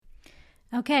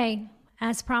Okay,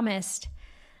 as promised,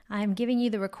 I'm giving you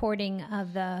the recording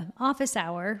of the office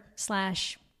hour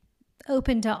 /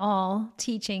 open to all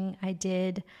teaching I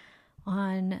did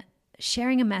on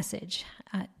sharing a message,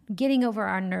 getting over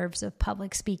our nerves of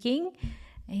public speaking.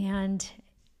 And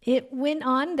it went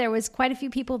on. There was quite a few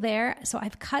people there. So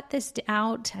I've cut this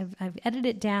out. I've edited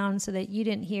it down so that you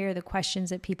didn't hear the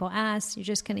questions that people asked. You're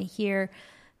just going to hear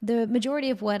the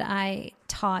majority of what I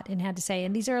taught and had to say.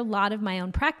 And these are a lot of my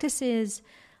own practices,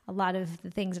 a lot of the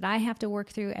things that I have to work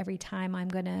through every time I'm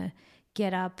going to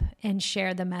get up and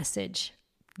share the message.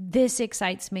 This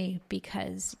excites me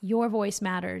because your voice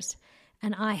matters.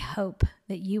 And I hope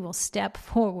that you will step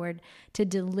forward to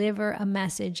deliver a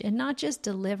message, and not just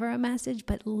deliver a message,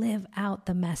 but live out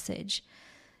the message.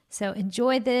 So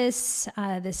enjoy this.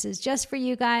 This is just for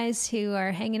you guys who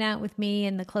are hanging out with me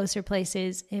in the closer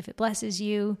places. If it blesses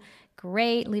you,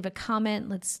 great. Leave a comment.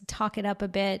 Let's talk it up a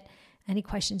bit. Any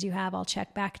questions you have, I'll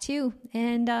check back too.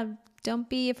 And don't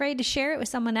be afraid to share it with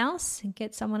someone else and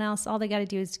get someone else. All they got to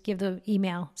do is give the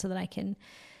email so that I can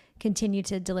continue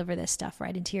to deliver this stuff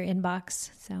right into your inbox.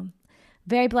 So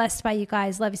very blessed by you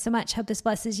guys. Love you so much. Hope this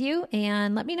blesses you.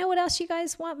 And let me know what else you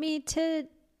guys want me to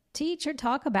teach or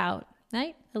talk about.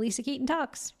 Right? Elisa Keaton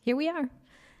Talks. Here we are.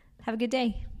 Have a good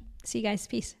day. See you guys.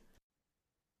 Peace.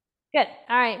 Good.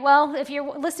 All right. Well, if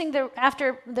you're listening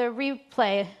after the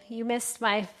replay, you missed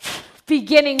my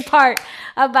beginning part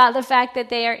about the fact that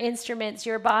they are instruments.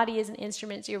 Your body is an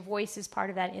instrument. So your voice is part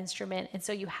of that instrument. And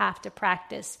so you have to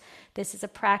practice. This is a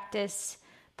practice.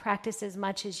 Practice as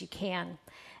much as you can.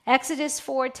 Exodus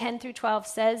 4:10-12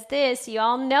 says this. You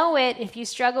all know it. If you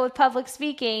struggle with public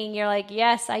speaking, you're like,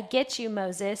 yes, I get you,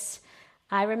 Moses.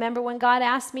 I remember when God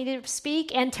asked me to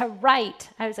speak and to write.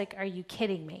 I was like, are you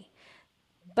kidding me?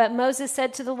 But Moses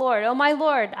said to the Lord, oh, my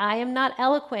Lord, I am not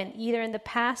eloquent, either in the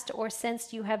past or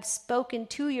since you have spoken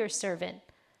to your servant.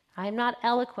 I am not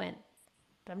eloquent.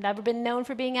 I've never been known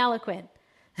for being eloquent.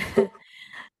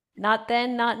 Not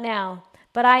then, not now.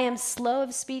 But I am slow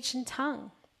of speech and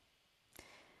tongue.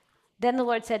 Then the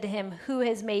Lord said to him, who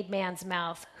has made man's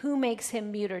mouth? Who makes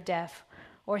him mute or deaf,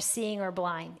 or seeing or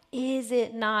blind? Is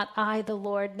it not I, the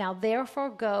Lord? Now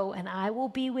therefore go, and I will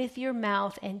be with your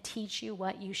mouth and teach you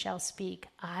what you shall speak.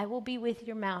 I will be with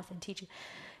your mouth and teach you.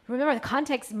 Remember the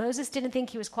context, Moses didn't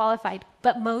think he was qualified,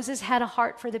 but Moses had a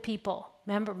heart for the people.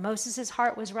 Remember, Moses'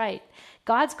 heart was right.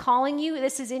 God's calling you.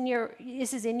 This is in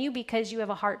you because you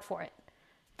have a heart for it.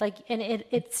 And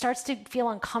it starts to feel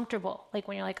uncomfortable. Like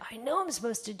when you're like, I know I'm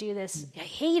supposed to do this. I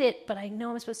hate it, but I know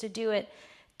I'm supposed to do it.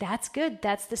 That's good.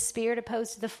 That's the spirit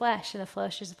opposed to the flesh, and the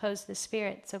flesh is opposed to the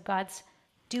spirit. So God's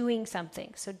doing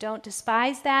something. So don't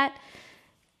despise that.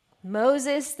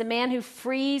 Moses, the man who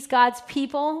frees God's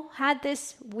people, had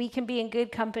this. We can be in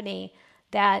good company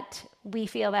that we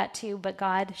feel that too, but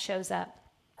God shows up.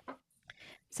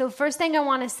 So first thing I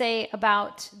want to say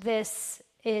about this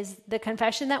is the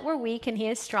confession that we're weak and he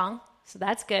is strong. So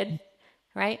that's good,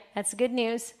 right? That's good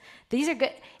news. These are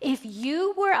good. If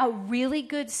you were a really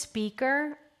good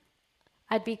speaker,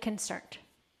 I'd be concerned.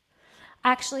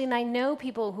 Actually, and I know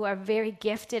people who are very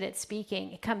gifted at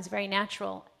speaking. It comes very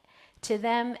natural to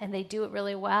them and they do it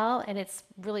really well and it's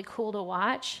really cool to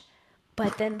watch.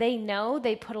 But then they know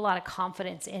they put a lot of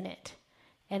confidence in it.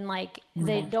 And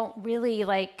they don't really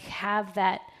have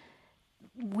that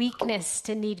weakness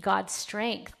to need God's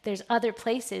strength. There's other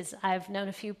places. I've known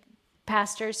a few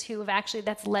pastors who have actually,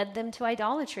 that's led them to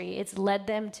idolatry. It's led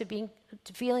them to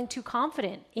feeling too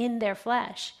confident in their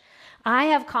flesh. I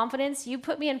have confidence. You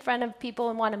put me in front of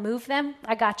people and want to move them,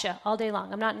 I gotcha all day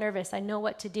long. I'm not nervous. I know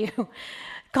what to do.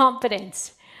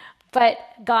 Confidence. But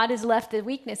God has left the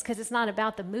weakness because it's not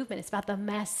about the movement. It's about the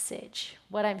message.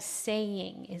 What I'm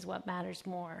saying is what matters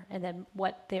more, and then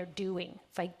what they're doing.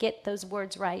 If I get those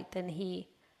words right, then he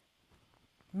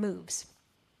moves.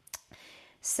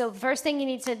 So the first thing you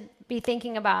need to be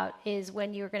thinking about is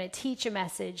when you're going to teach a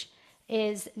message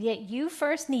is that you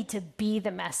first need to be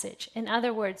the message. In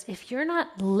other words, if you're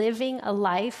not living a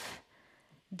life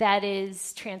that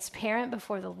is transparent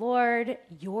before the Lord,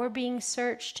 you're being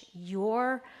searched,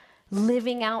 you're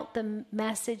living out the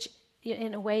message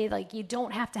in a way like you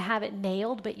don't have to have it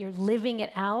nailed, but you're living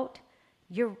it out,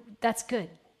 that's good.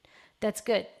 That's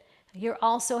good. You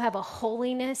also have a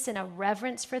holiness and a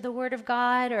reverence for the Word of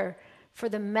God or for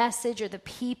the message or the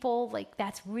people.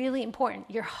 That's really important.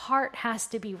 Your heart has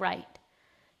to be right.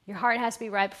 Your heart has to be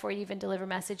right before you even deliver a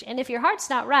message. And if your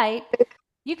heart's not right,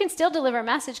 you can still deliver a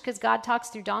message because God talks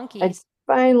through donkeys. I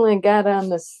finally got on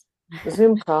this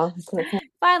Zoom call.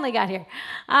 Finally got here.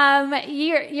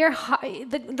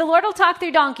 The Lord will talk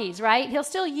through donkeys, right? He'll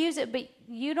still use it, but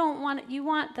you don't want it. You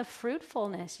want the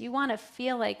fruitfulness. You want to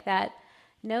feel like that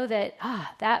know that,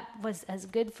 that was as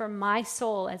good for my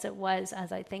soul as it was,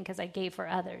 as I gave for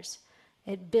others.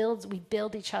 We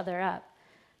build each other up.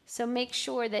 So make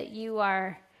sure that you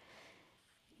are,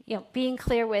 being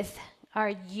clear with,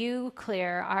 are you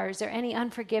clear? Is there any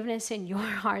unforgiveness in your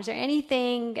heart? Is there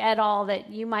anything at all that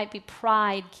you might be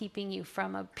pride keeping you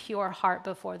from a pure heart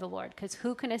before the Lord? Because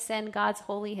who can ascend God's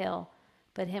holy hill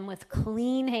but him with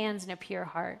clean hands and a pure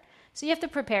heart? So you have to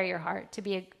prepare your heart to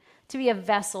be a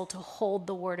vessel to hold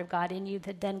the word of God in you,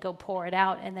 to then go pour it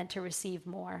out and then to receive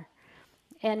more.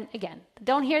 And again,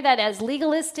 don't hear that as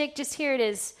legalistic. Just hear it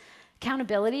as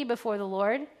accountability before the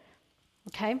Lord.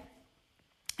 Okay?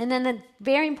 And then the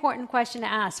very important question to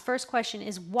ask, first question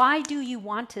is, why do you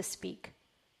want to speak?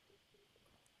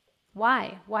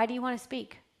 Why? Why do you want to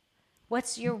speak?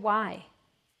 What's your why?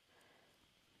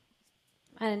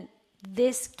 And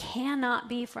this cannot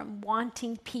be from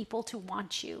wanting people to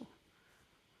want you.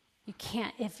 You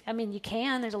can't, you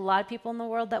can. There's a lot of people in the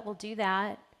world that will do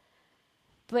that.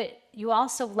 But you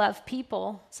also love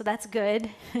people, so that's good.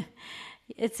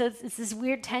 It's this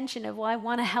weird tension of, well, I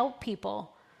want to help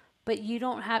people. But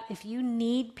if you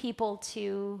need people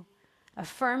to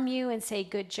affirm you and say,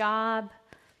 good job,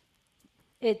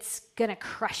 it's going to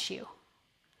crush you.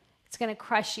 It's going to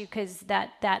crush you because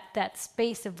that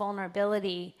space of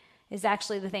vulnerability is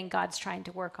actually the thing God's trying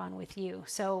to work on with you.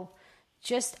 So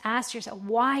just ask yourself,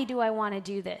 why do I want to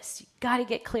do this? You've got to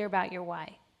get clear about your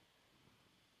why.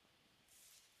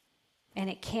 And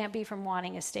it can't be from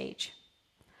wanting a stage.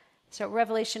 So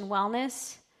Revelation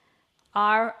Wellness,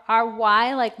 our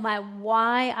why, like my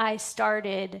why I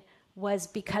started was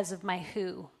because of my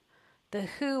who. The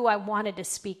who I wanted to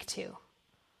speak to.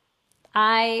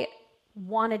 I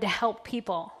wanted to help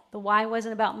people. The why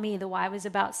wasn't about me. The why was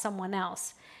about someone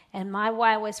else. And my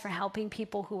why was for helping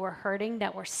people who were hurting,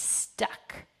 that were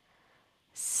stuck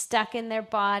in their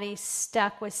body,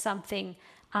 stuck with something.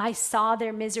 I saw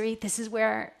their misery. This is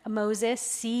where Moses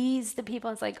sees the people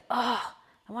and it's like, I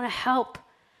want to help,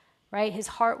 right? His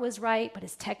heart was right, but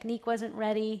his technique wasn't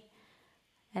ready.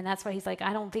 And that's why he's like,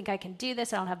 I don't think I can do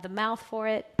this. I don't have the mouth for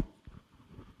it.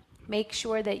 Make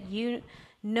sure that you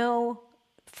know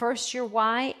first your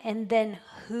why, and then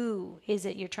who is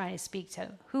it you're trying to speak to?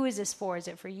 Who is this for? Is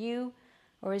it for you,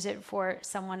 or is it for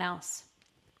someone else?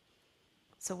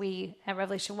 So we, at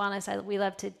Revelation Wellness, we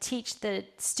love to teach the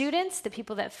students, the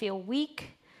people that feel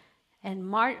weak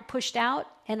and pushed out.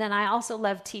 And then I also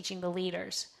love teaching the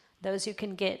leaders, those who we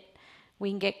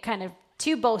can get kind of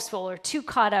too boastful or too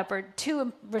caught up or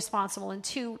too responsible and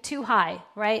too high,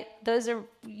 right? Those are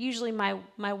usually my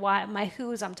why, my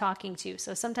who's I'm talking to.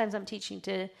 So sometimes I'm teaching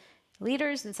to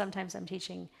leaders, and sometimes I'm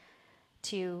teaching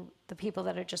to the people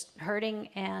that are just hurting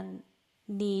and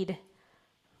need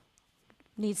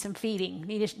some feeding,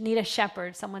 need a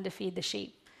shepherd, someone to feed the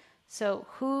sheep. So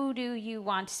who do you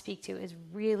want to speak to is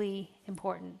really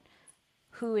important.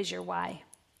 Who is your why?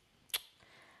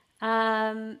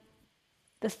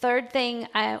 The third thing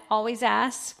I always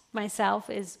ask myself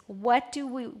is, what do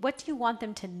you want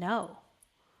them to know?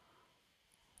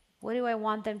 What do I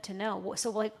want them to know? So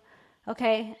like,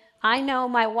 okay, I know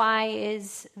my why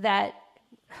is that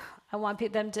I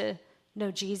want them to know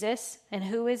Jesus. And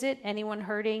who is it? Anyone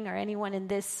hurting or anyone in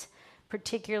this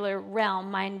particular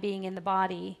realm, mine being in the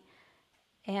body.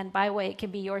 And by the way, it can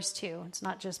be yours too. It's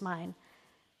not just mine.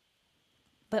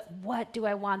 But what do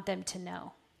I want them to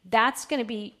know? That's going to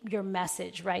be your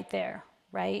message right there,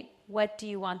 right? What do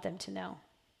you want them to know?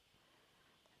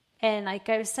 And like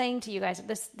I was saying to you guys,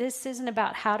 this isn't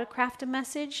about how to craft a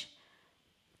message,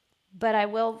 but I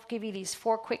will give you these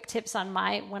 4 quick tips on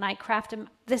when I craft them.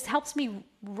 This helps me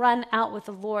run out with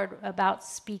the Lord about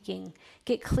speaking,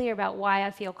 get clear about why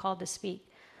I feel called to speak.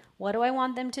 What do I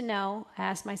want them to know? I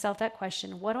ask myself that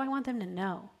question. What do I want them to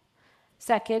know?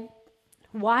 Second,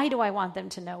 why do I want them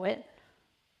to know it?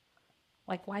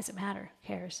 Like, why does it matter? Who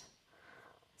cares?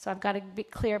 So I've got to be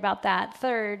clear about that.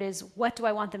 Third is, what do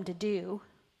I want them to do?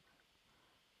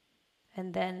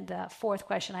 And then the 4th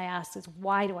question I ask is,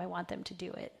 why do I want them to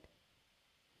do it?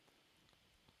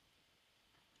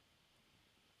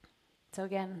 So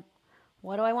again,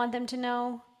 what do I want them to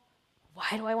know? Why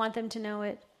do I want them to know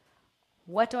it?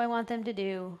 What do I want them to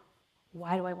do?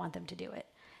 Why do I want them to do it?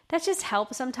 That just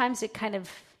helps sometimes to kind of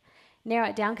narrow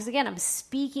it down, because again, I'm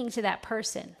speaking to that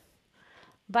person.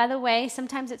 By the way,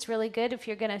 sometimes it's really good if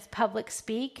you're going to public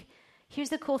speak. Here's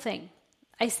the cool thing.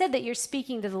 I said that you're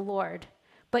speaking to the Lord,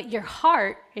 but your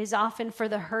heart is often for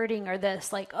the hurting or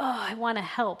this, like, I want to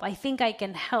help. I think I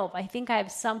can help. I think I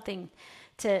have something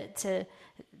to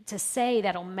say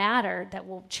that'll matter, that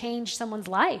will change someone's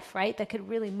life, right? That could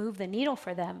really move the needle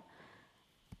for them.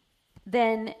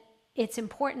 Then it's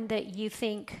important that you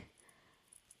think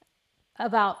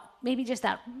about maybe just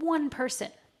that one person.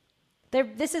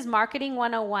 This is marketing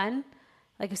 101.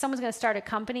 Like if someone's going to start a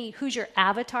company, who's your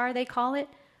avatar, they call it?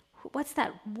 What's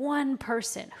that one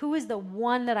person? Who is the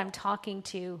one that I'm talking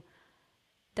to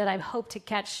that I hope to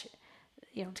catch,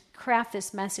 to craft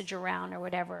this message around or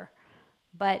whatever.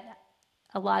 But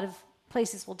a lot of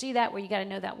places will do that where you got to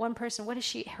know that one person. What is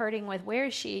she hurting with? Where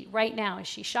is she right now? Is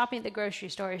she shopping at the grocery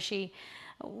store?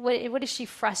 What is she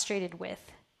frustrated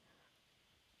with?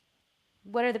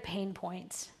 What are the pain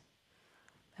points?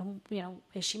 And,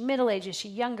 is she middle-aged? Is she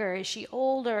younger? Is she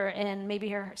older? And maybe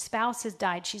her spouse has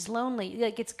died. She's lonely.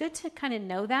 Like, it's good to kind of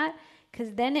know that,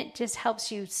 because then it just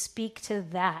helps you speak to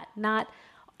that, not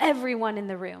everyone in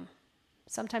the room.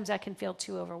 Sometimes that can feel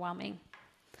too overwhelming.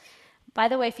 By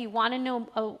the way, if you want to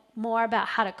know more about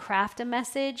how to craft a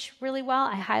message really well,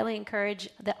 I highly encourage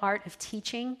The Art of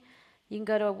Teaching. You can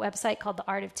go to a website called The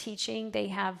Art of Teaching. They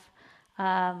have,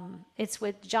 it's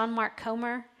with John Mark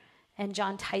Comer and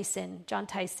John Tyson. John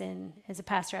Tyson is a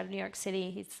pastor out of New York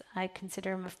City. I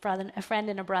consider him a friend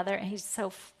and a brother, and he's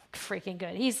so freaking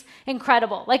good. He's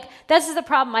incredible. Like, this is the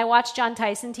problem. I watch John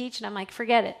Tyson teach, and I'm like,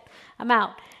 forget it. I'm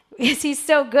out. He's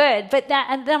so good.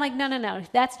 And then I'm like, no.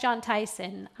 That's John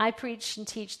Tyson. I preach and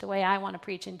teach the way I want to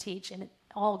preach and teach, and it's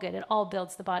all good. It all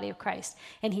builds the body of Christ.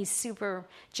 And he's super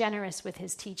generous with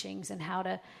his teachings and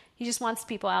he just wants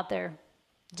people out there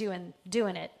doing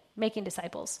it, making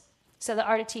disciples. So The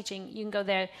Art of Teaching, you can go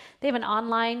there. They have an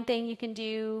online thing you can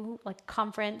do, like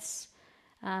conference,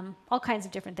 all kinds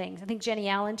of different things. I think Jenny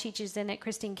Allen teaches in it.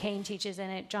 Christine Kane teaches in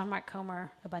it. John Mark Comer,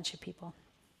 a bunch of people.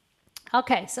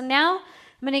 Okay, so now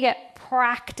I'm going to get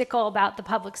practical about the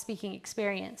public speaking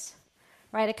experience,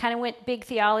 right? I kind of went big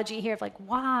theology here of like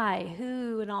why,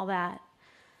 who, and all that.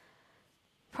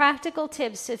 Practical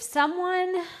tips. I'm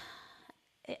going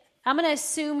to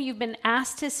assume you've been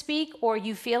asked to speak or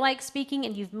you feel like speaking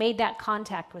and you've made that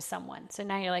contact with someone. So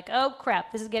now you're like, oh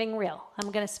crap, this is getting real.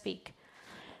 I'm going to speak.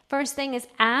 First thing is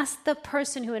ask the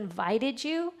person who invited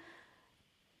you,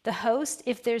 the host,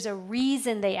 if there's a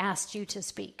reason they asked you to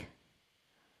speak.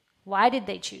 Why did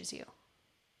they choose you?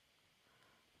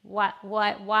 Why?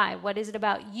 What is it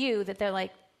about you that they're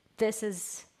like, this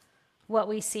is what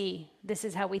we see. This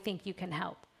is how we think you can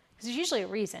help. Because there's usually a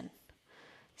reason.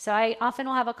 So I often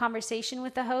will have a conversation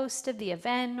with the host of the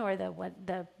event or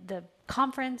the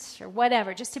conference or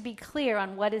whatever, just to be clear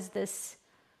on what's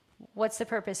the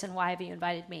purpose and why have you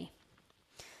invited me.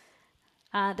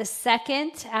 The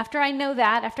second, after I know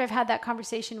that, after I've had that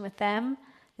conversation with them,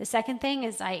 the second thing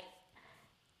is I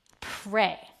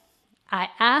pray. I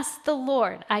ask the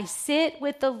Lord. I sit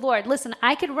with the Lord. Listen,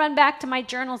 I could run back to my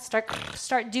journal and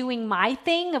start doing my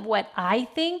thing of what I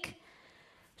think.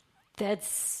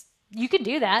 You can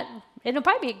do that. It'll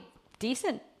probably be a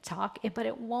decent talk, but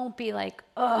it won't be like,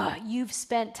 you've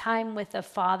spent time with the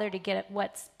Father to get at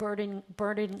what's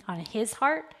burden on his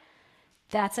heart.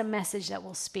 That's a message that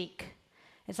will speak.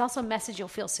 It's also a message you'll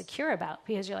feel secure about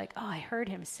because you're like, I heard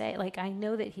him say, like, I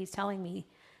know that he's telling me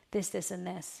this, this, and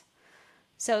this.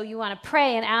 So you want to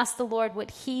pray and ask the Lord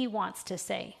what he wants to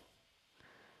say.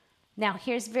 Now,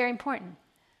 here's very important.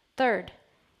 Third,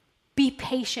 be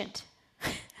patient.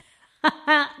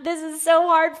 This is so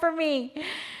hard for me.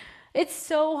 It's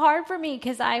so hard for me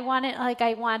because I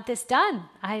want this done.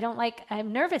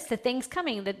 I'm nervous. The thing's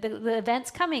coming. The event's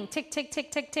coming. Tick, tick,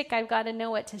 tick, tick, tick. I've got to know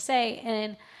what to say.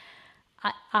 And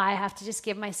I have to just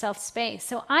give myself space.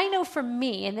 So I know for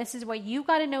me, and this is what you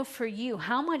got to know for you,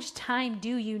 how much time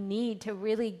do you need to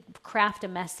really craft a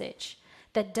message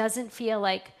that doesn't feel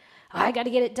like, I got to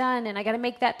get it done and I got to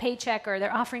make that paycheck or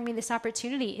they're offering me this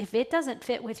opportunity. If it doesn't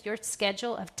fit with your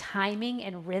schedule of timing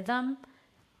and rhythm,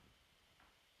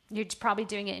 you're probably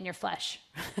doing it in your flesh.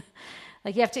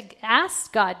 Like you have to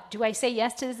ask God, do I say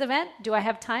yes to this event? Do I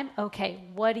have time? Okay,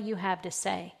 what do you have to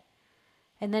say?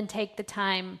 And then take the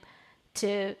time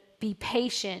to be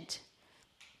patient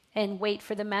and wait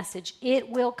for the message. It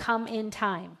will come in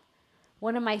time.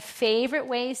 One of my favorite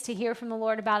ways to hear from the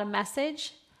Lord about a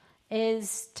message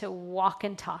is to walk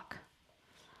and talk.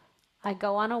 I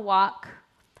go on a walk.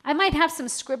 I might have some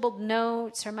scribbled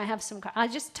notes or I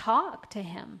just talk to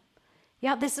him.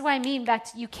 Yeah, this is what I mean.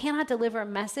 You cannot deliver a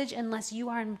message unless you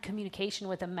are in communication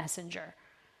with a messenger.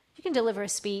 You can deliver a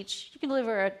speech, you can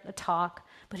deliver a talk,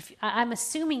 but I'm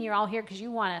assuming you're all here because you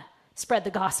want to spread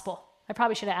the gospel. I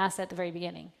probably should have asked that at the very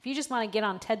beginning. If you just want to get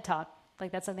on TED Talk,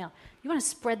 like that's something else. You want to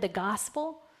spread the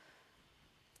gospel,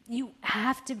 you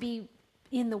have to be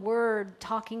in the Word,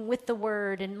 talking with the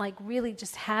Word, and like really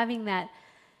just having that,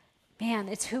 man,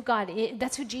 it's who God is.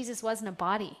 That's who Jesus was in a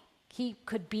body. he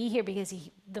could be here because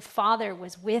the Father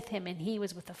was with him and he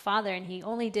was with the Father, and he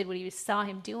only did what he saw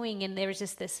him doing. And there's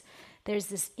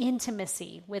this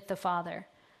intimacy with the Father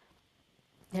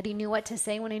that he knew what to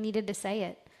say when he needed to say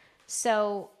it.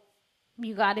 So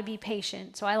you got to be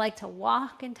patient. So I like to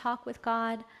walk and talk with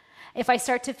God. If I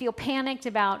start to feel panicked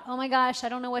about, oh my gosh, I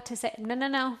don't know what to say.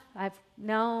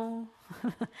 No.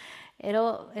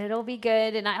 It'll be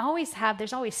good. And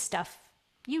there's always stuff,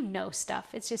 stuff.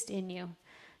 It's just in you.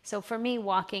 So for me,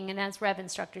 walking, and as Rev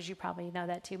instructors, you probably know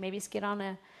that too. Maybe just get on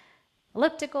a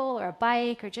elliptical or a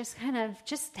bike, or just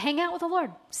just hang out with the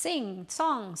Lord, sing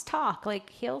songs, talk. Like,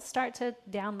 he'll start to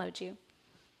download you.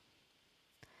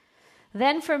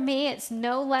 Then for me, it's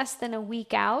no less than a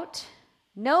week out.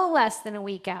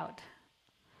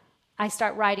 I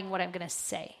start writing what I'm going to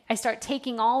say. I start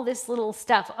taking all this little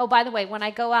stuff. Oh, by the way, when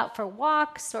I go out for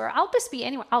walks, or I'll just be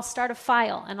anywhere, I'll start a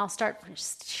file and I'll start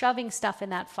shoving stuff in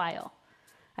that file.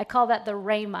 I call that the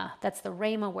rhema. That's the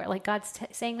rhema where, like, God's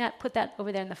saying that, put that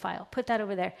over there in the file, put that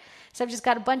over there. So I've just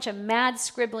got a bunch of mad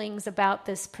scribblings about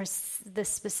this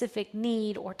specific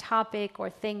need or topic or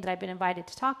thing that I've been invited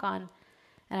to talk on.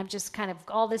 And I've just kind of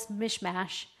all this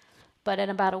mishmash. But in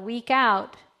about a week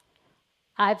out,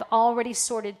 I've already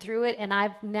sorted through it, and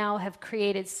I've now have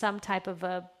created some type of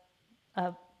a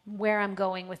where I'm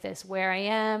going with this, where I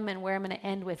am and where I'm going to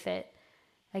end with it.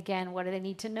 Again, what do they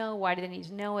need to know? Why do they need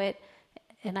to know it?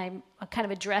 And I'm kind of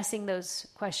addressing those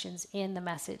questions in the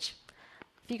message.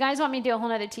 If you guys want me to do a whole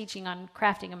nother teaching on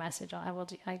crafting a message,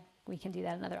 we can do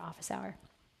that another office hour.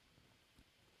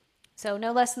 So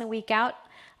no less than a week out,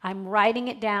 I'm writing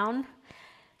it down,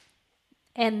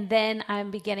 and then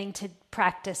I'm beginning to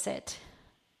practice it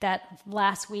that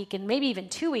last week, and maybe even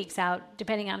 2 weeks out,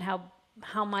 depending on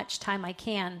how much time I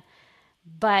can.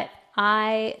 But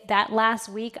that last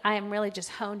week, I am really just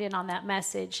honed in on that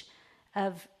message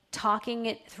of talking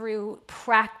it through,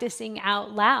 practicing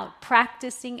out loud.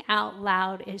 Practicing out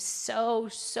loud is so,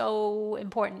 so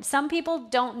important. Some people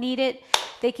don't need it.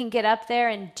 They can get up there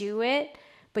and do it,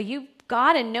 but you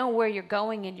got to know where you're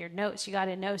going in your notes. You got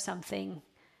to know something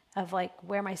of, like,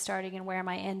 where am I starting and where am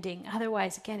I ending?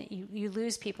 Otherwise, again, you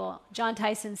lose people. John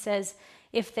Tyson says,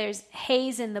 if there's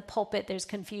haze in the pulpit, there's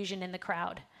confusion in the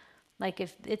crowd. Like,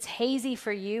 if it's hazy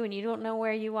for you and you don't know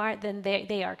where you are, then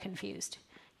they are confused.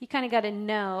 You kind of got to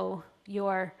know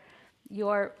your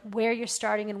where you're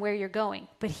starting and where you're going.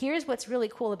 But here's what's really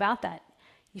cool about that.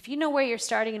 If you know where you're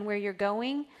starting and where you're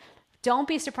going, don't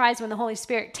be surprised when the Holy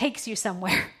Spirit takes you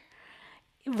somewhere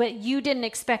but you didn't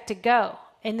expect to go.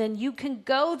 And then you can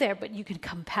go there, but you can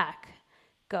come back,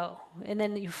 go. And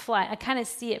then you fly. I kind of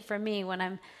see it for me when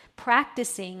I'm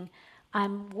practicing.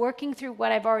 I'm working through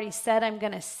what I've already said I'm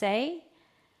going to say.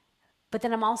 But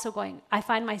then I'm also I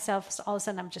find myself, all of a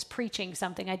sudden, I'm just preaching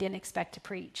something I didn't expect to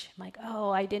preach. I'm like, oh,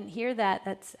 I didn't hear that.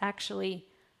 That's actually,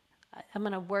 I'm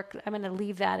going to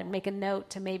leave that and make a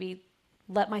note to maybe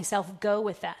let myself go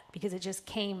with that because it just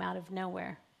came out of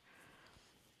nowhere.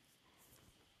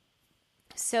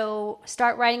 So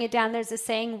start writing it down. There's a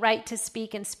saying, write to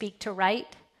speak and speak to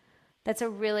write. That's a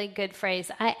really good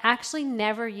phrase. I actually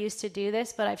never used to do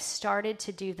this, but I've started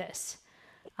to do this.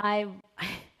 I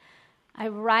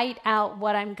write out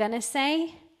what I'm going to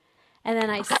say, and then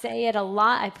I say it a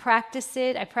lot. I practice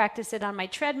it. I practice it on my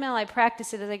treadmill. I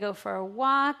practice it as I go for a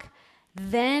walk.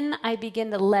 Then I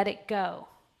begin to let it go.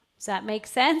 Does that make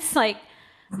sense? Like,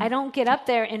 I don't get up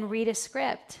there and read a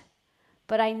script,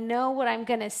 but I know what I'm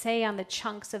going to say on the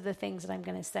chunks of the things that I'm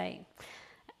going to say.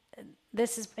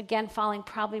 This is, again, falling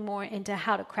probably more into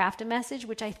how to craft a message,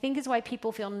 which I think is why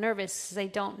people feel nervous because they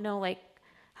don't know, like,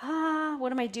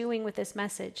 what am I doing with this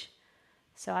message?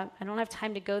 So I don't have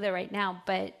time to go there right now,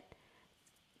 but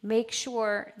make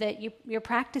sure that you're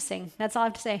practicing. That's all I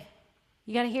have to say.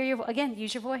 You got to hear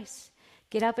use your voice.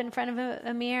 Get up in front of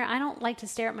a mirror. I don't like to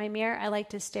stare at my mirror. I like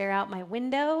to stare out my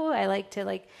window. I like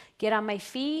to get on my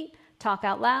feet, talk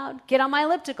out loud. Get on my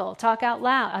elliptical, talk out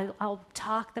loud. I'll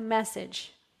talk the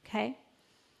message, okay?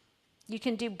 You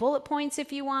can do bullet points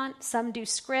if you want. Some do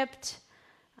script.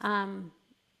 I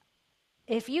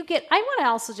want to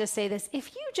also just say this.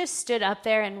 If you just stood up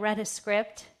there and read a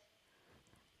script,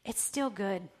 it's still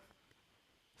good.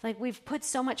 Like, we've put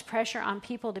so much pressure on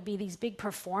people to be these big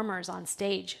performers on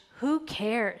stage. Who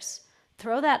cares?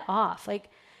 Throw that off.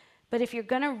 But if you're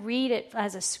going to read it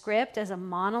as a script, as a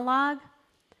monologue,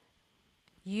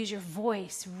 use your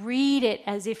voice. Read it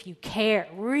as if you care.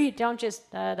 Don't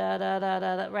just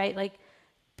da-da-da-da-da, right? Like,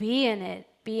 be in it.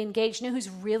 Be engaged. You know who's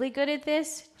really good at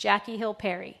this? Jackie Hill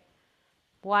Perry.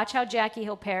 Watch how Jackie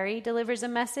Hill Perry delivers a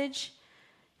message.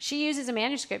 She uses a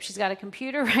manuscript. She's got a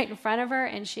computer right in front of her,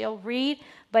 and she'll read,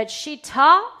 but she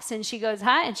talks and she goes,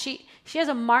 hi, and she has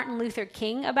a Martin Luther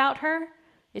King about her.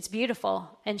 It's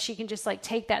beautiful, and she can just like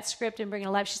take that script and bring it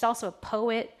alive. She's also a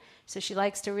poet, so she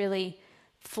likes to really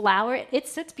flower it.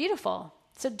 It's beautiful.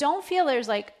 So don't feel there's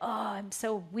like, oh, I'm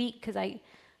so weak because I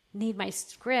need my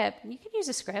script. You can use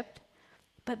a script,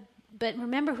 but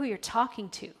remember who you're talking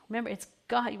to. Remember, it's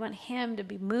God. You want him to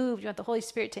be moved. You want the Holy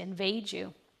Spirit to invade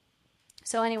you.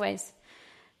 So anyways,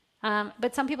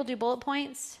 but some people do bullet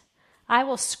points. I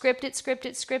will script it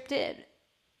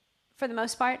for the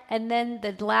most part. And then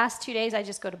the last 2 days, I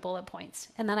just go to bullet points.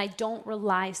 And then I don't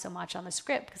rely so much on the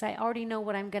script because I already know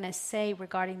what I'm going to say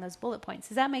regarding those bullet points.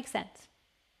 Does that make sense?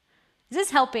 Is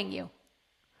this helping you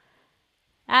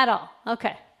at all?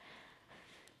 Okay.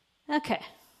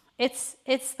 It's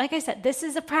like I said, this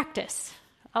is a practice.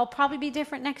 I'll probably be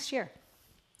different next year.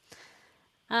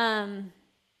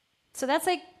 So that's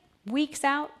like weeks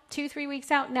out, 2-3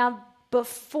 weeks out. Now,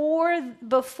 before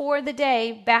the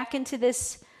day, back into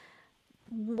this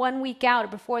 1 week out or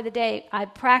before the day, I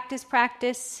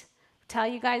practice. Tell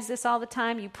you guys this all the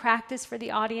time. You practice for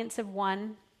the audience of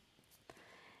one.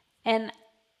 And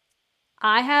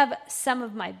I have some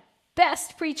of my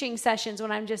best preaching sessions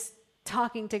when I'm just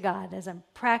talking to God as I'm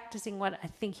practicing what I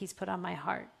think he's put on my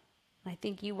heart. And I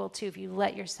think you will too if you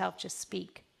let yourself just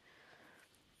speak.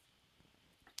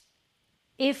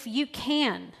 If you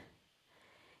can,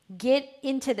 get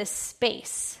into the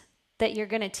space that you're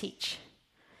going to teach.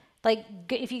 Like,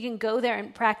 if you can go there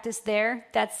and practice there,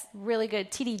 that's really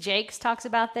good. T.D. Jakes talks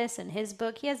about this in his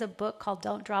book. He has a book called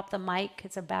Don't Drop the Mic.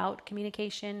 It's about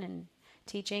communication and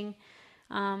teaching.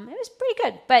 It was pretty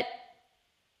good. But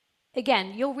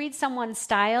again, you'll read someone's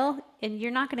style, and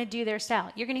you're not going to do their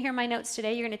style. You're going to hear my notes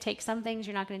today. You're going to take some things.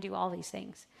 You're not going to do all these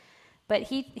things. But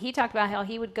he talked about how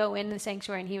he would go into the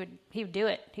sanctuary and he would do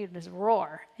it. He would just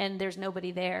roar, and there's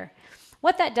nobody there.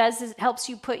 What that does is it helps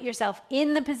you put yourself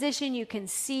in the position. You can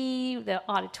see the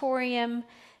auditorium.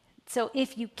 So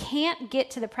if you can't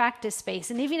get to the practice space,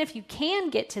 and even if you can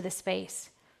get to the space,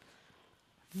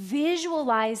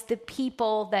 visualize the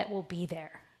people that will be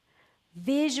there.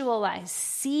 Visualize.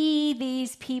 See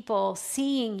these people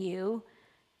seeing you.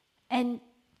 And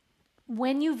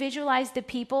when you visualize the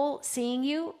people seeing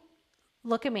you,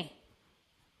 look at me.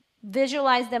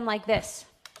 Visualize them like this.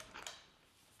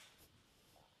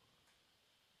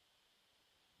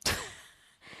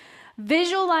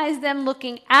 Visualize them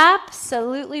looking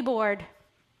absolutely bored.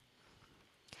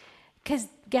 Because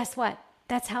guess what?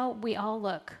 That's how we all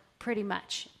look, pretty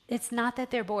much. It's not that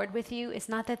they're bored with you. It's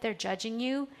not that they're judging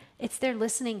you. It's their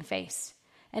listening face.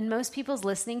 And most people's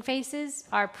listening faces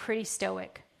are pretty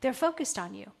stoic. They're focused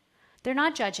on you. They're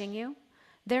not judging you.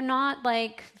 They're not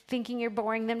like thinking you're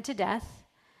boring them to death.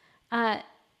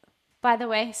 By the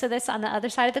way, so this on the other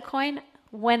side of the coin,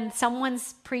 when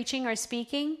someone's preaching or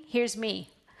speaking, here's me.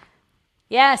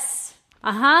 Yes.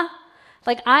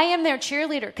 Like I am their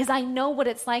cheerleader because I know what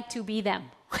it's like to be them.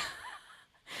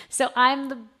 So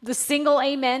I'm the single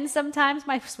amen sometimes.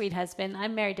 My sweet husband,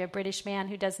 I'm married to a British man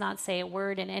who does not say a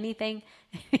word in anything.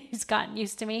 He's gotten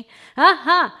used to me.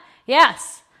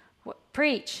 Yes.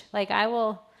 Preach. Like I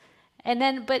will. And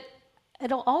then, but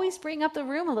it'll always bring up the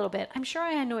room a little bit. I'm sure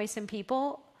I annoy some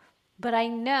people, but I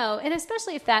know, and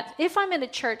especially if I'm in a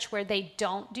church where they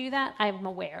don't do that, I'm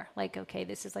aware. Like, okay,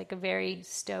 this is like a very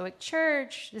stoic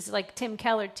church. This is like Tim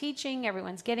Keller teaching.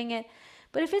 Everyone's getting it.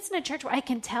 But if it's in a church where I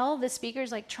can tell the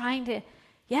speaker's like trying to,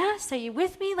 yes, are you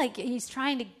with me? Like he's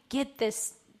trying to get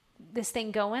this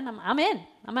thing going. I'm in.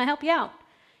 I'm going to help you out.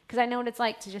 Because I know what it's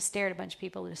like to just stare at a bunch of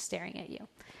people just staring at you.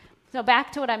 So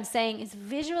back to what I'm saying is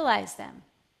visualize them.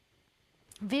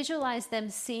 Visualize them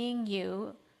seeing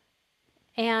you.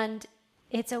 And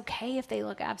it's okay if they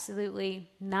look absolutely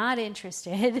not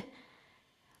interested.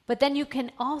 But then you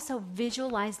can also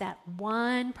visualize that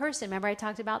one person. Remember I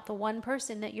talked about the one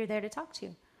person that you're there to talk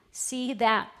to. See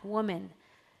that woman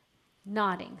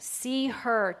nodding. See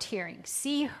her tearing.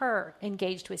 See her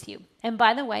engaged with you. And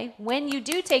by the way, when you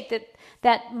do take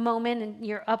that moment and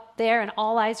you're up there and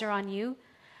all eyes are on you,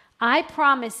 I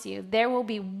promise you there will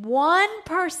be one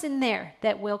person there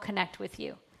that will connect with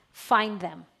you. Find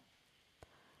them.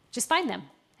 Just find them.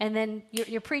 And then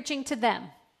you're preaching to them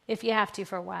if you have to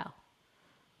for a while.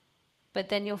 But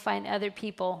then you'll find other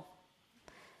people.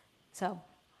 So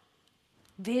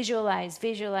visualize.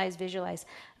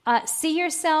 See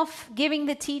yourself giving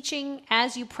the teaching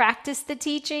as you practice the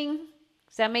teaching.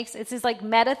 Does that make sense? It's like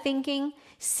meta thinking.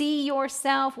 See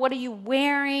yourself. What are you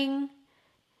wearing?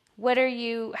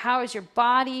 How is your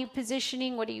body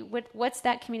positioning? What's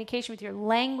that communication with your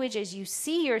language as you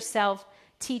see yourself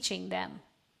teaching them?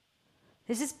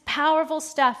 This is powerful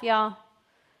stuff, y'all.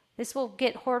 This will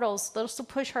get hurdles. This will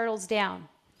push hurdles down.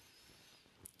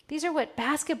 These are what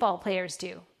basketball players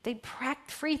do. They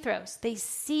practice free throws. They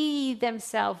see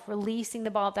themselves releasing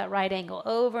the ball at that right angle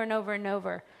over and over and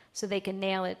over so they can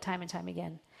nail it time and time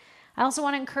again. I also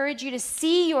want to encourage you to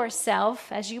see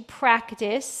yourself as you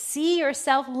practice, see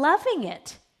yourself loving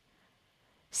it.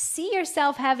 See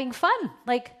yourself having fun.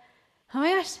 Like, oh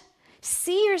my gosh,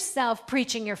 see yourself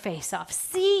preaching your face off.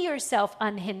 See yourself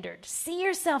unhindered. See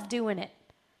yourself doing it.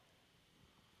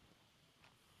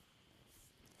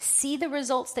 See the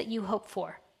results that you hope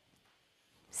for.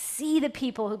 See the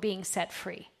people who are being set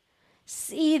free.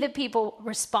 See the people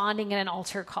responding in an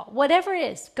altar call. Whatever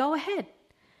it is, go ahead.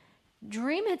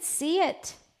 Dream it, see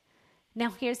it.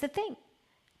 Now, here's the thing.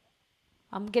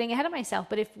 I'm getting ahead of myself,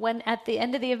 but if when at the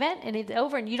end of the event and it's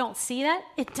over and you don't see that,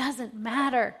 it doesn't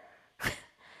matter.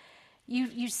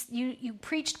 You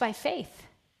preached by faith,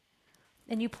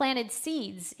 and you planted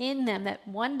seeds in them that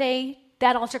one day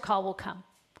that altar call will come.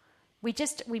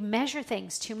 We measure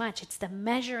things too much. It's the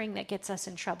measuring that gets us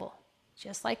in trouble.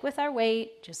 Just like with our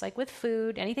weight, just like with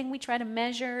food, anything we try to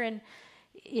measure, and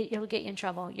it'll get you in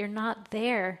trouble. You're not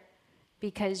there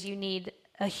because you need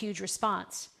a huge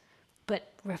response,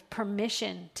 but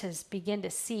permission to begin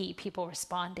to see people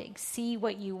responding. See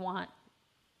what you want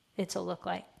it to look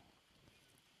like.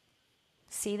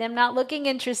 See them not looking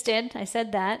interested. I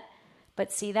said that.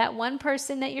 But see that one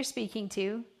person that you're speaking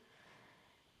to.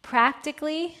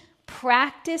 Practically,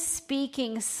 practice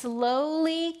speaking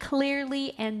slowly,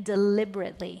 clearly, and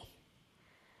deliberately.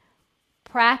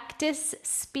 Practice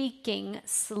speaking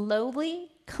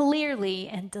slowly, clearly,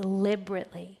 and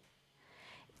deliberately.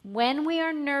 When we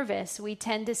are nervous, we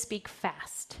tend to speak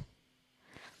fast.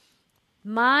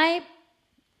 My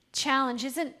challenge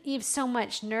isn't even so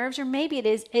much nerves, or maybe it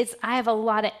is, it's I have a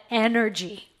lot of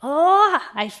energy. Oh,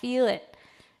 I feel it.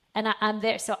 And I'm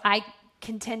there. So I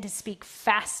can tend to speak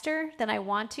faster than I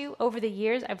want to. Over the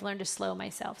years, I've learned to slow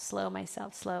myself.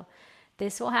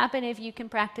 This will happen if you can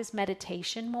practice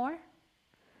meditation more.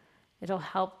 It'll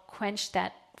help quench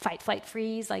that fight, flight,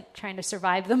 freeze, like trying to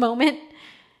survive the moment.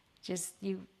 Just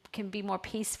you can be more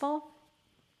peaceful.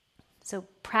 So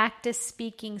practice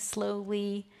speaking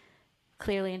slowly,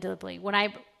 clearly, and deliberately. When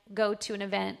I go to an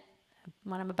event,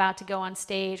 when I'm about to go on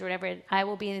stage or whatever, I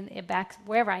will be in the back,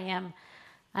 wherever I am,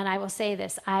 and I will say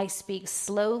this: I speak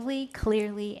slowly,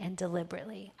 clearly, and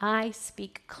deliberately. I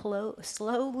speak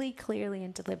slowly, clearly,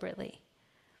 and deliberately.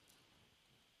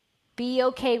 Be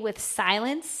okay with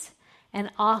silence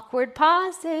and awkward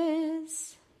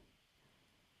pauses.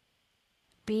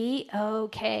 Be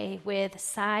okay with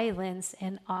silence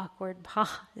and awkward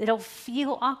pauses. It'll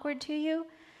feel awkward to you.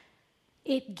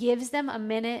 It gives them a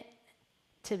minute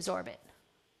to absorb it.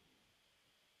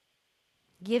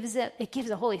 It gives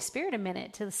the Holy Spirit a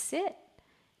minute to sit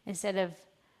instead of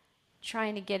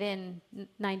trying to get in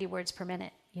 90 words per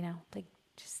minute, like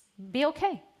just be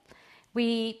okay.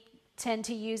 We tend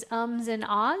to use ums and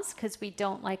ahs because we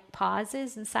don't like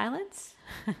pauses and silence.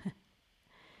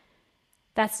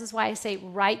 That's just why I say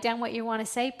write down what you want to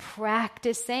say,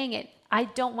 practice saying it.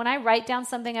 When I write down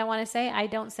something I want to say, I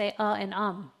don't say and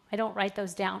I don't write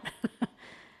those down.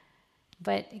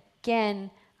 But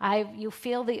again, you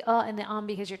feel the and the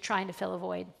because you're trying to fill a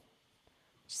void.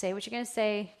 Say what you're going to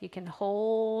say. You can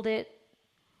hold it.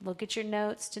 Look at your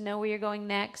notes to know where you're going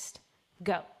next.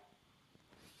 Go.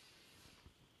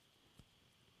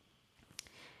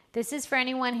 This is for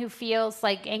anyone who feels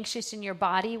like anxious in your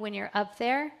body when you're up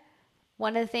there.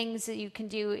 One of the things that you can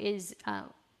do is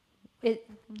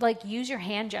use your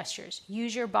hand gestures.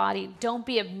 Use your body. Don't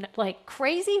be like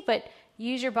crazy, but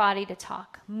use your body to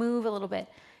talk. Move a little bit.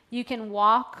 You can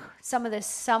walk some of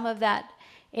that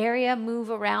area, move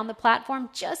around the platform.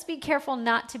 Just be careful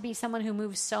not to be someone who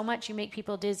moves so much you make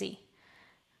people dizzy.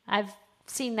 I've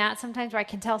seen that sometimes where I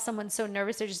can tell someone's so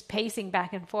nervous they're just pacing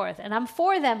back and forth. And I'm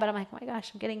for them, but I'm like, oh my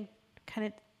gosh, I'm getting kind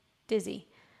of dizzy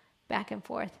back and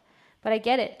forth. But I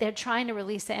get it. They're trying to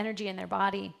release the energy in their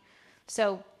body.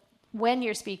 So when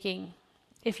you're speaking,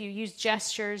 if you use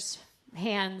gestures,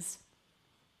 hands,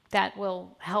 that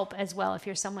will help as well if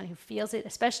you're someone who feels it,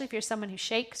 especially if you're someone who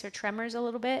shakes or tremors a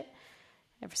little bit.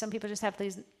 And for some people just have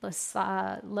these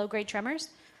low-grade tremors.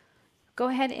 Go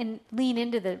ahead and lean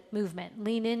into the movement.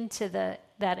 Lean into that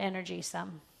energy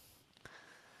some.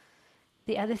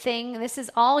 The other thing, this is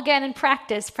all again in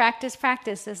practice.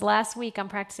 This last week I'm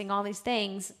practicing all these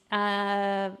things.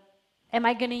 Am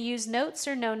I going to use notes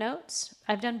or no notes?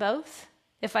 I've done both.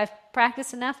 If I've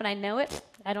practiced enough and I know it,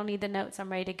 I don't need the notes.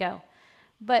 I'm ready to go.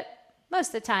 But most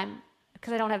of the time,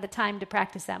 because I don't have the time to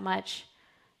practice that much,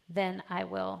 then I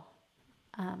will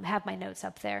have my notes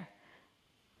up there.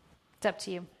 It's up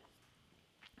to you.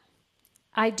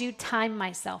 I do time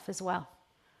myself as well.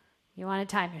 You want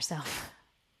to time yourself.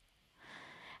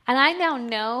 And I now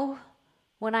know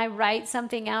when I write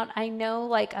something out, I know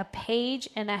like a page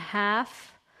and a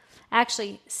half,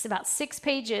 actually it's about 6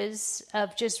 pages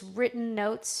of just written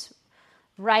notes,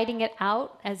 writing it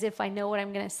out as if I know what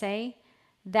I'm going to say.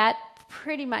 That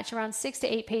pretty much around 6 to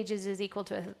 8 pages is equal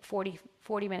to a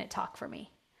 40-minute talk for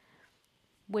me,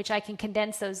 which I can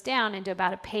condense those down into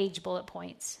about a page bullet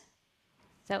points.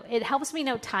 So it helps me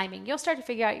know timing. You'll start to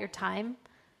figure out your time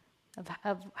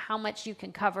of how much you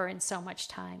can cover in so much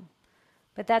time.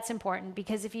 But that's important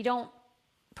because if you don't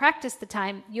practice the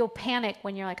time, you'll panic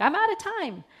when you're like, I'm out of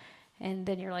time. And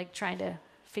then you're like trying to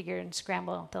figure and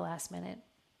scramble at the last minute.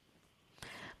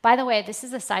 By the way, this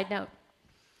is a side note.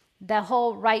 The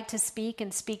whole write to speak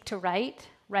and speak to write,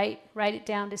 write it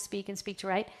down to speak and speak to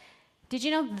write. Did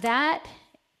you know that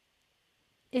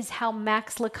is how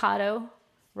Max Lucado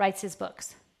writes his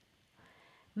books?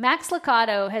 Max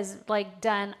Lucado has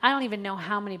done, I don't even know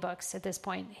how many books at this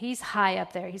point. He's high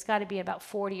up there. He's got to be about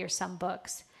 40 or some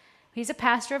books. He's a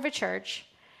pastor of a church,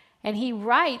 and he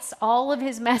writes all of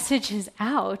his messages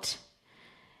out,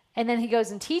 and then he goes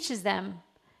and teaches them.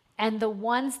 And the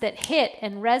ones that hit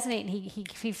and resonate, and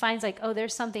he finds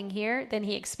there's something here, then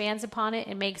he expands upon it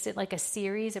and makes it like a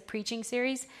series, a preaching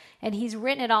series, and he's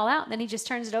written it all out, and then he just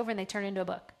turns it over and they turn it into a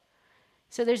book.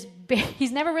 So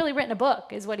he's never really written a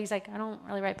book, is what he's like. I don't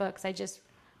really write books. I just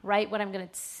write what I'm going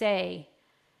to say,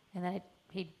 and then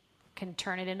he can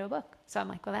turn it into a book. So I'm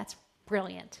like, well, that's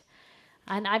brilliant.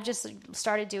 And I've just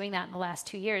started doing that in the last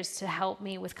 2 years to help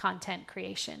me with content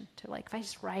creation. If I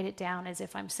just write it down as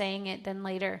if I'm saying it, then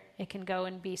later it can go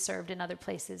and be served in other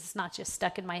places. It's not just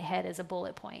stuck in my head as a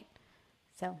bullet point.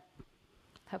 So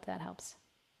hope that helps.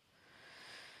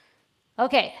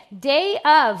 Okay, day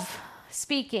of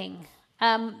speaking.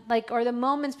 Or the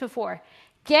moments before,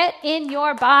 get in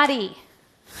your body.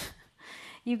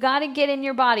 You got to get in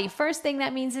your body. First thing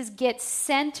that means is get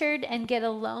centered and get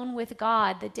alone with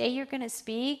God. The day you're going to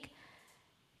speak,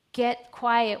 get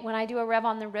quiet. When I do a Rev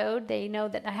on the Road, they know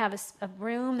that I have a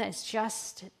room that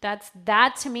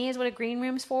to me is what a green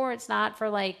room's for. It's not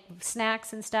for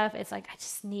snacks and stuff. It's I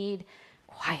just need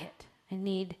quiet. I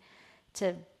need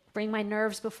to bring my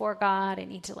nerves before God. I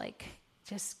need to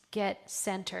just get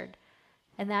centered.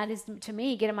 And that is, to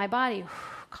me, get in my body,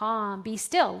 calm, be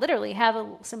still, literally have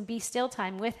some be still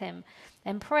time with him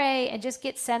and pray and just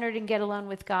get centered and get alone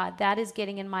with God. That is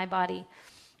getting in my body.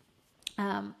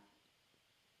 Don't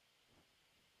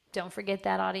forget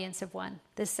that audience of one.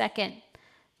 The second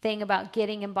thing about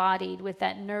getting embodied with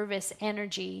that nervous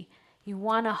energy, you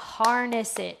want to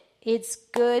harness it. It's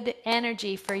good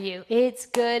energy for you. It's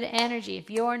good energy.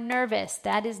 If you're nervous,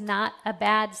 that is not a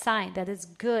bad sign. That is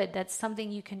good. That's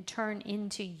something you can turn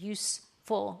into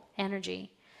useful energy.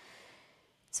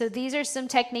 So these are some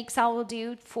techniques I will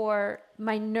do for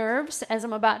my nerves as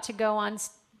I'm about to go on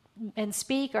and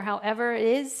speak, or however it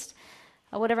is,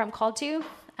 whatever I'm called to.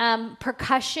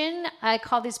 Percussion, I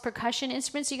call these percussion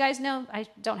instruments. You guys know, I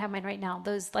don't have mine right now.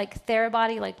 Those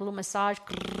Therabody, little massage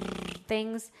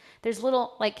things. There's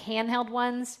little handheld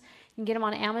ones. You can get them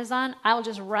on Amazon. I will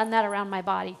just run that around my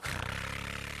body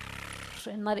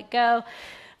and let it go.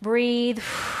 Breathe.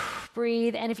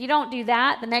 And if you don't do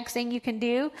that, the next thing you can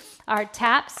do are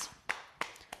taps,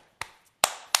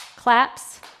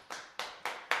 claps,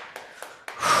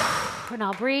 and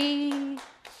I'll breathe.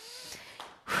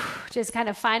 Just kind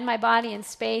of find my body in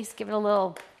space, give it a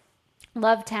little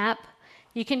love tap.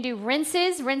 You can do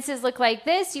rinses. Rinses look like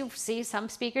this. You see some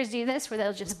speakers do this where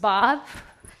they'll just bob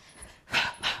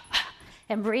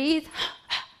and breathe.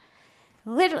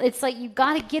 Literally, it's you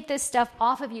got to get this stuff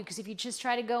off of you, because if you just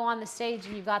try to go on the stage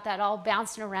and you've got that all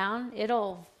bouncing around,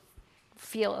 it'll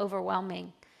feel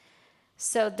overwhelming.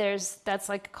 So that's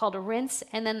called a rinse.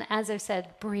 And then, as I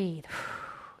said, breathe.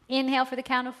 Inhale for the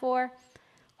count of 4.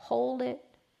 Hold it.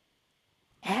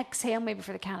 Exhale maybe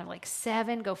for the count of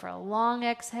 7. Go for a long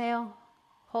exhale.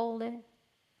 Hold it.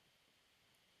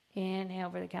 Inhale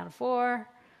for the count of 4.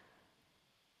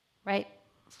 Right?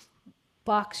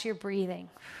 Box your breathing.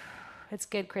 It's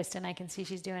good, Kristen. I can see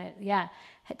she's doing it. Yeah.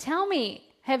 Tell me,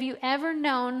 have you ever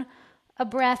known a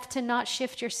breath to not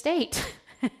shift your state?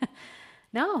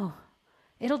 No.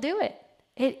 It'll do it.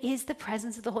 It is the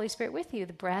presence of the Holy Spirit with you.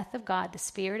 The breath of God, the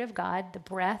Spirit of God, the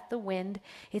breath, the wind.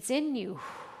 It's in you.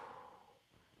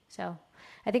 So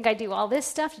I think I do all this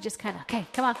stuff to just kind of, okay,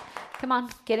 come on,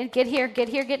 get here,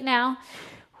 get now.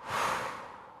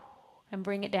 And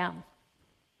bring it down.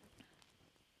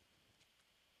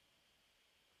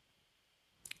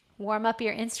 Warm up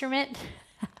your instrument.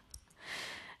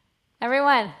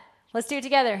 Everyone, let's do it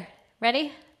together.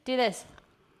 Ready? Do this.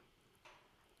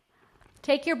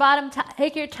 Take your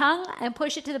take your tongue and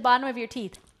push it to the bottom of your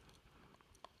teeth.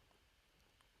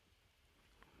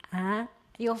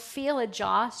 You'll feel a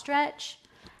jaw stretch.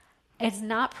 It's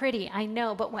not pretty, I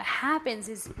know, but what happens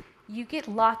is you get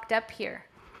locked up here,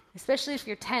 especially if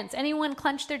you're tense. Anyone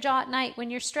clench their jaw at night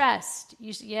when you're stressed?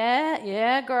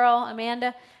 Yeah, girl,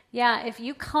 Amanda. Yeah, if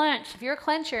you clench, if you're a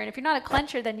clencher, and if you're not a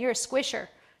clencher, then you're a squisher.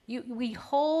 We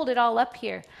hold it all up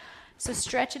here. So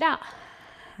stretch it out.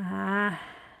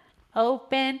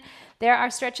 Open. There are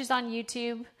stretches on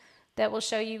YouTube that will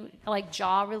show you like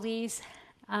jaw release.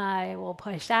 I will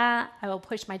push that. I will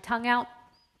push my tongue out.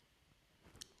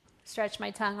 Stretch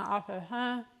my tongue off.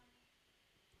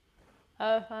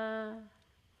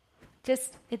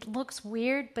 Just, it looks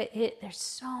weird, but there's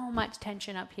so much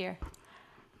tension up here.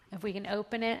 If we can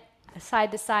open it, a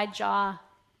side to side jaw.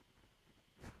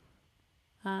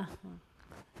 And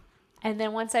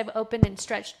then once I've opened and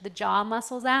stretched the jaw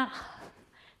muscles out,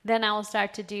 then I will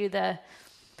start to do the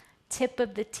tip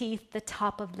of the teeth, the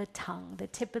top of the tongue, the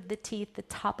tip of the teeth, the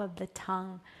top of the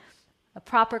tongue, a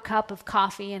proper cup of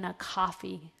coffee in a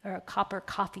coffee or a copper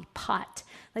coffee pot.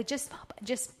 Like just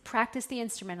practice the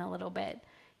instrument a little bit.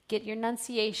 Get your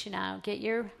enunciation out.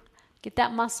 Get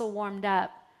that muscle warmed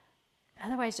up.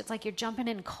 Otherwise, it's like you're jumping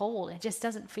in cold. It just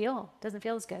doesn't feel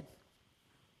as good.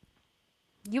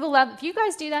 You will love, if you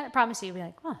guys do that, I promise you, you'll be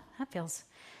like, oh, that feels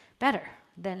better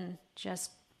than just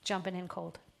jumping in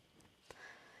cold.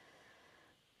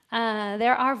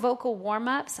 There are vocal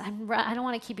warm-ups. I don't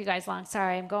want to keep you guys long.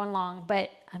 Sorry, I'm going long, but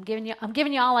I'm giving you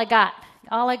all I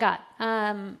got.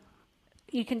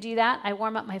 You can do that. I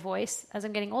warm up my voice. As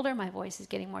I'm getting older, my voice is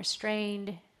getting more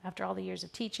strained after all the years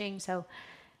of teaching. So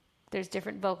there's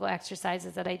different vocal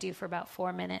exercises that I do for about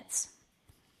 4 minutes.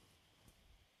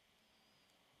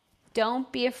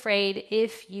 Don't be afraid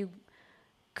if you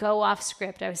go off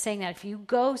script. I was saying that if you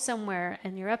go somewhere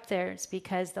and you're up there, it's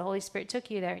because the Holy Spirit took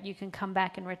you there. You can come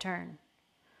back and return.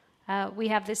 We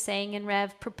have this saying in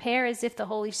Rev, prepare as if the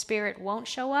Holy Spirit won't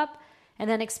show up and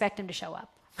then expect him to show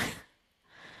up.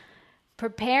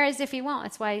 Prepare as if he won't.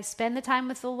 That's why spend the time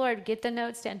with the Lord, get the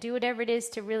notes down, do whatever it is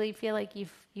to really feel like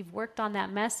you've worked on that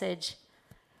message,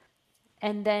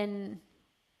 and then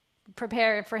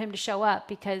prepare for him to show up,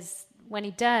 because when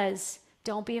he does,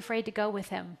 don't be afraid to go with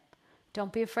him.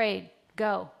 Don't be afraid.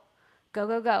 Go. Go,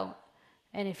 go, go.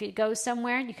 And if it goes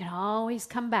somewhere, you can always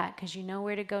come back because you know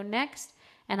where to go next.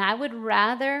 And I would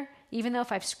rather, even though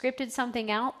if I've scripted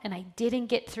something out and I didn't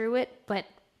get through it, but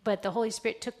the Holy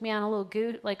Spirit took me on a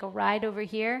little like a ride over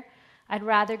here, I'd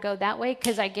rather go that way,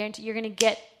 because I guarantee you're going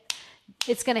to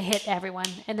it's going to hit everyone.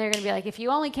 And they're going to be like, if you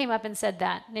only came up and said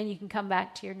that, then you can come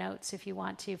back to your notes if you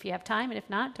want to, if you have time. And if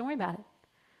not, don't worry about it.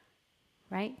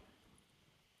 Right?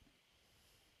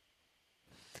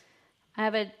 I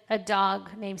have a dog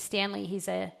named Stanley. He's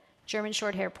a German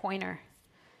short hair pointer,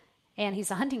 and he's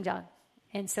a hunting dog.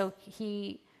 And so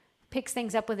he picks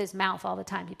things up with his mouth all the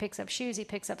time. He picks up shoes, he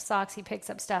picks up socks, he picks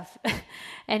up stuff.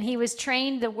 And he was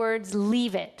trained the words,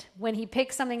 leave it. When he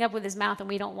picks something up with his mouth and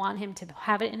we don't want him to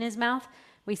have it in his mouth,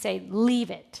 we say, leave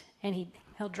it. And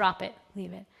he'll drop it,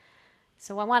 leave it.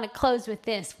 So I want to close with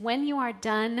this. When you are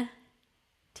done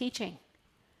teaching,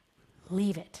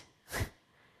 leave it.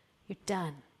 You're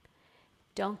done.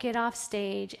 Don't get off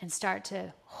stage and start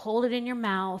to hold it in your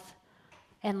mouth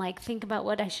and like think about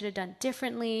what I should have done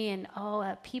differently, and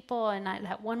people, and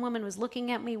that one woman was looking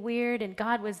at me weird, and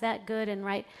God was that good and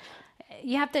right.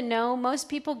 You have to know, most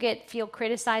people feel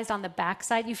criticized on the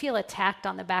backside. You feel attacked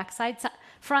on the backside,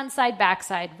 front side,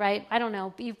 backside, right? I don't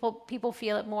know. People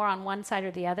feel it more on one side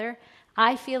or the other.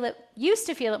 Used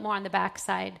to feel it more on the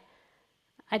backside.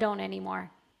 I don't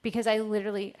anymore, because I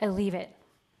leave it.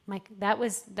 Like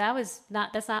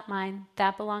that's not mine.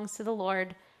 That belongs to the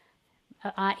Lord.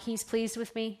 He's pleased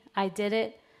with me. I did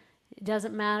it. It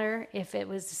doesn't matter if it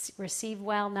was received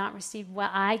well, not received well.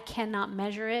 I cannot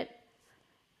measure it,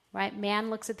 right? Man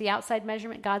looks at the outside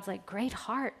measurement. God's like, great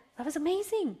heart. That was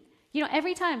amazing.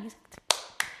 Every time he's like,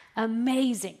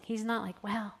 amazing. He's not like,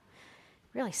 well,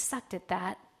 really sucked at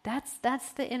that.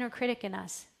 That's the inner critic in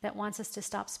us that wants us to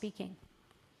stop speaking.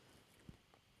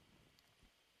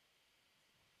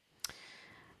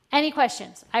 Any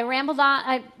questions? I rambled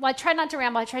on. I tried not to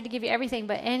ramble. I tried to give you everything,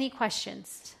 but any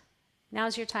questions?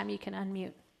 Now's your time. You can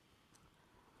unmute.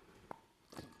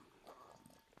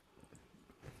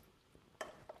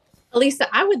 Lisa,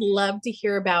 I would love to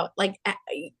hear about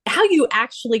how you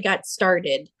actually got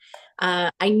started.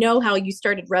 I know how you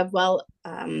started RevWell,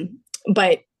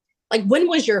 but when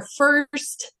was your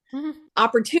first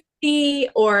opportunity?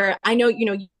 Or I know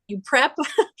you prep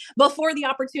before the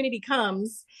opportunity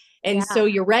comes. And Yeah. so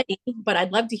you're ready, but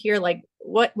I'd love to hear like,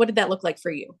 what did that look like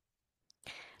for you?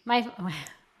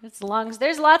 It's long.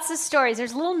 There's lots of stories.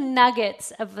 There's little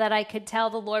nuggets of that I could tell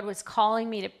the Lord was calling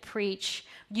me to preach,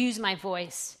 use my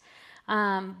voice.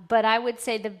 But I would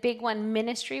say the big one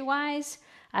ministry wise,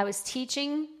 I was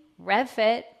teaching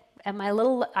RevFit at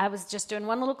I was just doing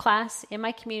one little class in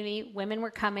my community. Women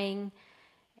were coming,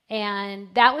 and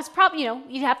that was probably,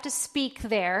 you'd have to speak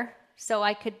there so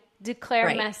I could declare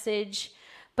a message.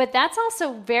 But that's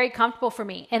also very comfortable for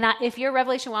me. And if you're a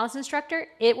Revelation Wellness instructor,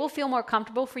 it will feel more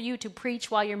comfortable for you to preach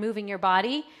while you're moving your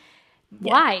body.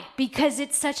 Yeah. Why? Because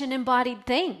it's such an embodied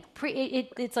thing.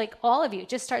 It's like all of you, it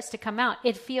just starts to come out.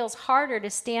 It feels harder to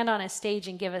stand on a stage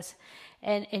and give us,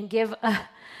 and give,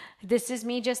 this is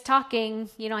me just talking.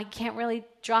 I can't really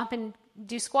drop and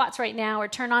do squats right now or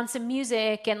turn on some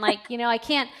music. And I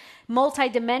can't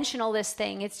multi-dimensional this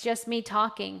thing. It's just me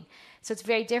talking. So it's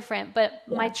very different. But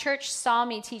my church saw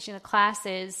me teaching the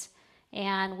classes,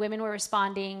 and women were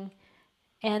responding,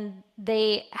 and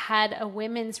they had a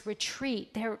women's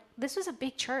retreat. This was a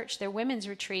big church, their women's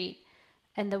retreat,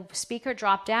 and the speaker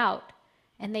dropped out.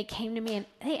 And they came to me and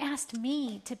they asked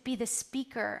me to be the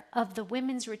speaker of the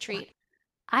women's retreat.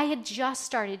 I had just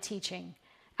started teaching.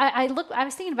 I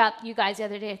was thinking about you guys the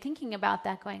other day, thinking about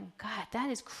that, going, God, that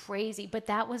is crazy. But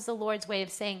that was the Lord's way of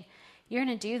saying, you're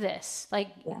going to do this.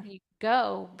 You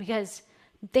go, because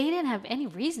they didn't have any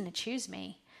reason to choose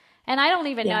me. And I don't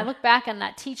even know. I look back on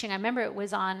that teaching. I remember it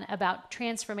was on about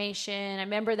transformation. I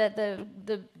remember that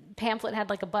the pamphlet had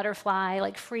like a butterfly,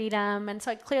 like freedom. And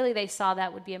so clearly they saw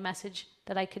that would be a message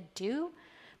that I could do.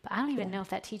 But I don't even know if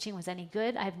that teaching was any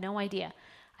good. I have no idea.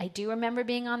 I do remember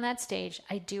being on that stage.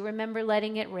 I do remember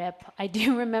letting it rip. I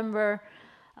do remember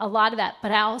a lot of that.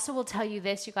 But I also will tell you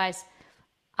this, you guys,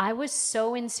 I was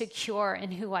so insecure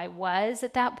in who I was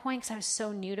at that point, because I was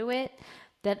so new to it,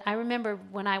 that I remember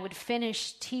when I would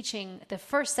finish teaching, the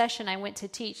first session I went to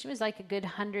teach, it was like a good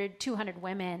 100, 200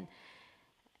 women.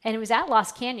 And it was at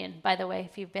Lost Canyon, by the way,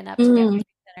 if you've been up to the Retreat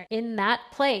Center. In that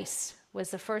place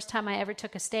was the first time I ever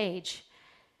took a stage.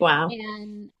 Wow.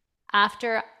 And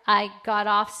after I got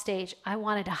off stage, I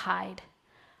wanted to hide.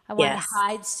 I wanted to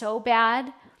hide so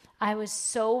bad. I was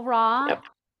so raw. Yep.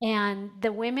 And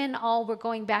the women all were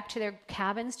going back to their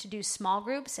cabins to do small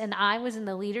groups. And I was in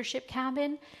the leadership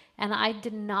cabin, and I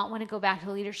did not want to go back to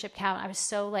the leadership cabin. I was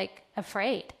so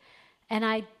afraid. And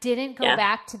I didn't go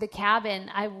back to the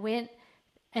cabin. I went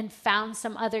and found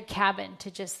some other cabin to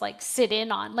just sit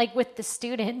in on, with the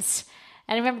students.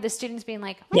 And I remember the students being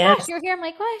like, oh my gosh, you're here. I'm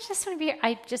like, well, I just want to be here.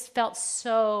 I just felt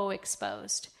so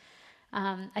exposed.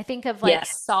 I think of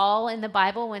Saul in the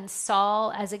Bible, when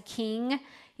Saul as a king,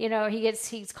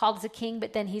 he's called as a king,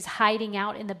 but then he's hiding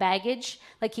out in the baggage.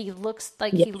 He looks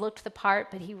like he looked the part,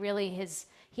 but he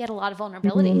had a lot of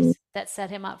vulnerabilities that set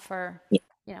him up for,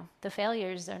 the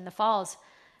failures and the falls.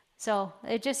 So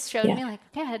it just showed me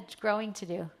okay, I had growing to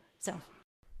do. So.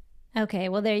 Okay,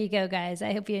 well, there you go, guys.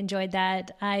 I hope you enjoyed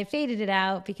that. I faded it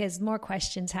out because more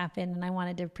questions happened, and I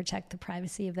wanted to protect the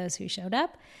privacy of those who showed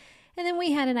up. And then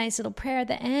we had a nice little prayer at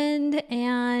the end,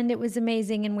 and it was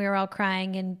amazing, and we were all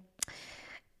crying, and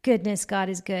goodness, God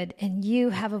is good. And you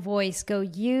have a voice. Go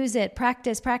use it.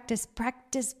 Practice, practice,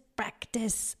 practice,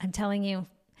 practice. I'm telling you,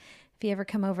 if you ever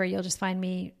come over, you'll just find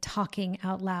me talking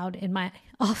out loud in my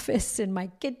office, in my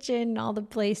kitchen, all the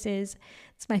places.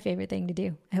 It's my favorite thing to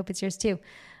do. I hope it's yours too.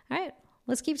 All right,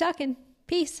 let's keep talking.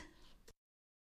 Peace.